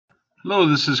Hello,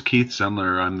 this is Keith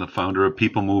Zendler. I'm the founder of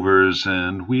People Movers,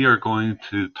 and we are going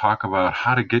to talk about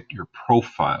how to get your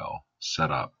profile set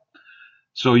up.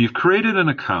 So you've created an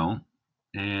account,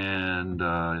 and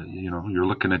you're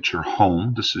looking at your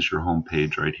home. This is your home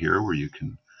page right here, where you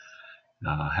can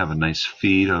have a nice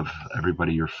feed of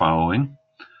everybody you're following.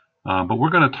 But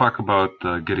we're going to talk about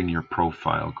getting your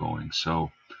profile going. So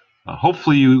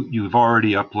hopefully you've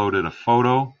already uploaded a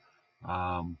photo.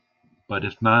 Um, but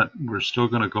if not, we're still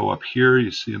going to go up here.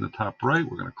 You see in the top right,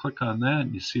 we're going to click on that,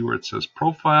 and you see where it says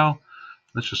profile.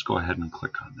 Let's just go ahead and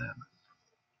click on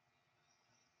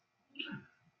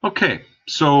that. Okay,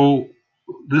 so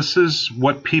this is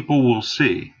what people will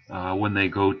see when they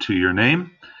go to your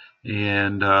name.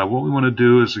 And what we want to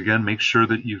do is, again, make sure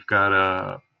that you've got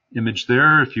a image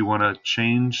there. If you want to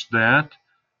change that,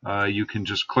 you can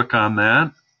just click on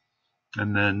that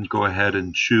and then go ahead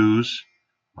and choose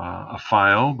a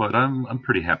file, but I'm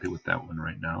pretty happy with that one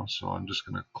right now, so I'm just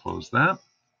going to close that.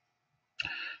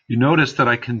 You notice that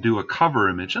I can do a cover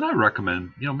image, and I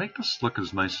recommend, make this look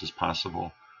as nice as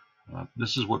possible.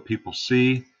 This is what people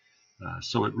see,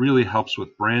 so it really helps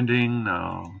with branding.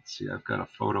 Now, let's see, I've got a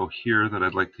photo here that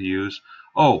I'd like to use.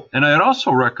 Oh, and I'd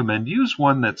also recommend use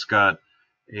one that's got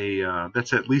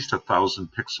that's at least 1,000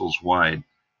 pixels wide.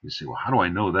 You say, well, how do I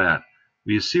know that?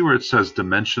 Well, you see where it says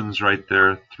dimensions right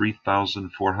there,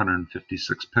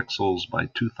 3,456 pixels by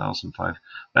 2005.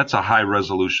 That's a high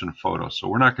resolution photo, so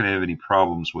we're not going to have any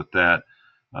problems with that.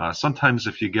 Sometimes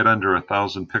if you get under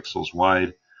 1,000 pixels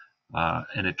wide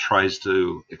and it tries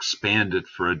to expand it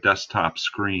for a desktop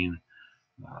screen,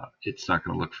 it's not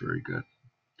going to look very good.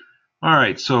 All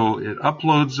right, so it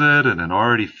uploads it and it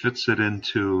already fits it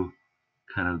into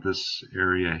kind of this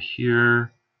area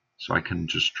here. So I can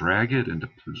just drag it into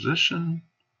position.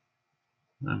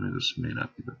 I mean, this may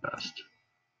not be the best.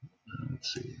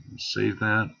 Let's see, save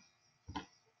that.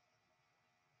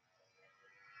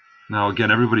 Now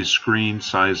again, everybody's screen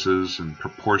sizes and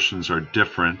proportions are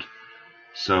different.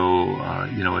 So,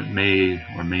 it may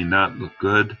or may not look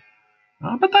good,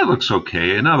 but that looks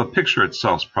okay. And now the picture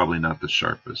itself is probably not the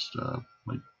sharpest.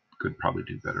 Could probably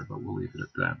do better, but we'll leave it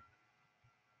at that.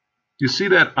 You see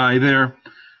that eye there?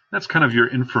 That's kind of your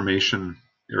information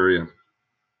area.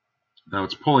 Now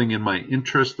it's pulling in my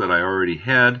interest that I already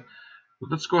had, but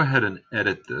let's go ahead and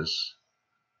edit this,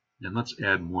 and let's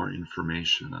add more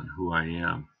information on who I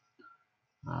am.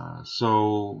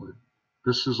 So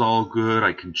this is all good.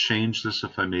 I can change this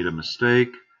if I made a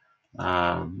mistake.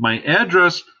 My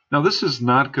address, now this is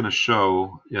not going to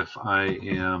show if I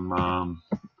am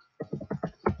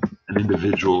an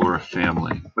individual or a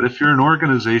family. But if you're an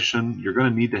organization, you're going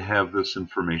to need to have this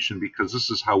information because this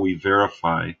is how we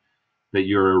verify that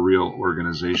you're a real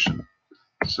organization.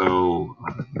 So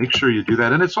make sure you do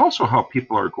that. And it's also how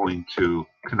people are going to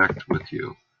connect with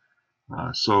you.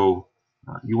 So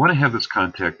you want to have this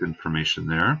contact information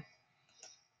there.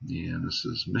 And this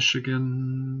is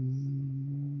Michigan.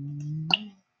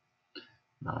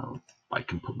 I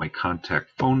can put my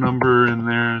contact phone number in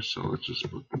there. So let's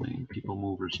just put the main People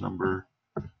Movers number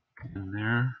in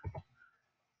there.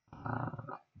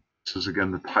 This is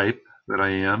again the type that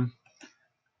I am.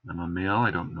 I'm a male. I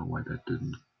don't know why that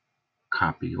didn't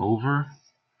copy over.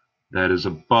 That is a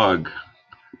bug.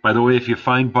 By the way, if you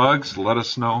find bugs, let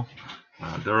us know.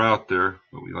 They're out there,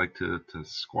 but we like to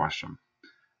squash them.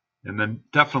 And then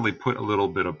definitely put a little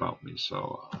bit about me.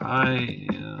 So I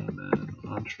am an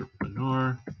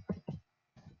entrepreneur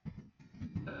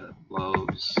that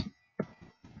loves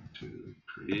to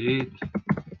create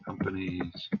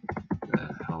companies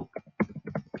that help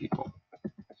people.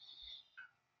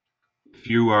 If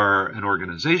you are an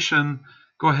organization,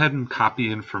 go ahead and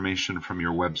copy information from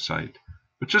your website.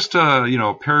 But just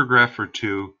a paragraph or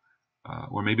two,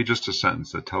 or maybe just a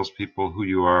sentence that tells people who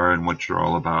you are and what you're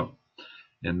all about.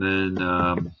 And then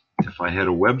if I had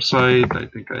a website, I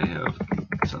think I have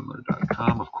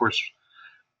zendler.com. Of course,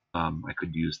 I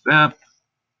could use that.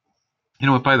 You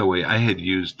know what, by the way, I had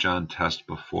used John Test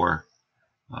before.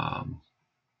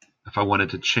 If I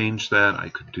wanted to change that, I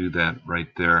could do that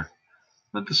right there.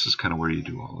 But this is kind of where you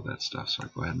do all of that stuff. So I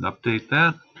go ahead and update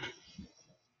that.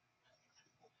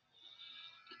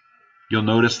 You'll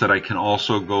notice that I can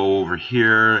also go over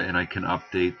here and I can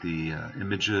update the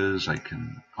images. I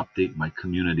can update my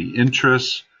community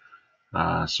interests.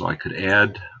 So I could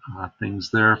add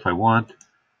things there if I want.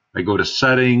 I go to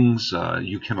settings.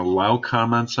 You can allow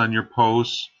comments on your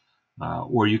posts.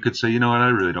 Or you could say, you know what, I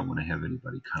really don't want to have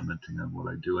anybody commenting on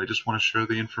what I do. I just want to share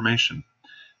the information.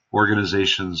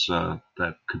 Organizations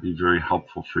that could be very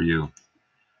helpful for you.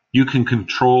 You can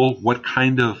control what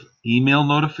kind of email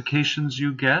notifications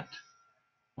you get.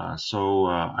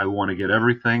 I want to get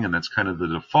everything, and that's kind of the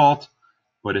default.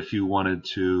 But if you wanted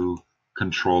to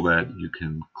control that, you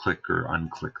can click or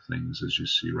unclick things, as you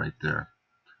see right there.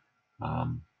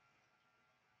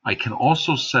 I can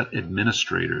also set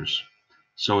administrators.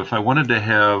 So if I wanted to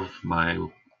have my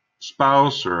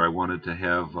spouse, or I wanted to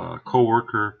have a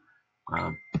coworker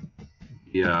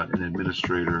be an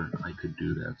administrator, I could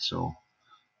do that. So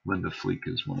Linda Fleek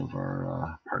is one of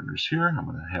our partners here. I'm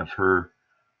going to have her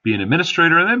be an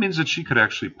administrator, and that means that she could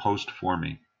actually post for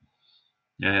me.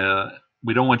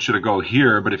 We don't want you to go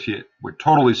here, but if we're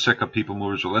totally sick of People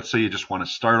Movers, or let's say you just want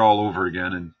to start all over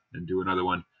again and do another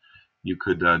one, you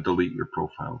could delete your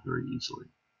profile very easily.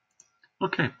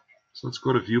 Okay, so let's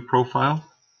go to View Profile.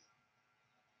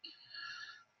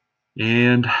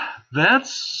 And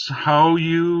that's how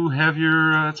you have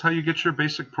that's how you get your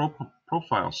basic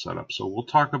profile set up. So we'll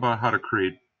talk about how to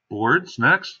create boards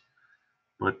next.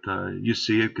 But you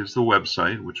see it gives the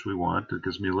website, which we want. It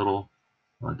gives me a little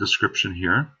description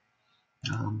here.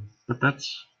 But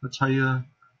that's how you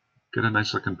get a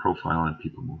nice looking profile on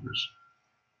People Movers.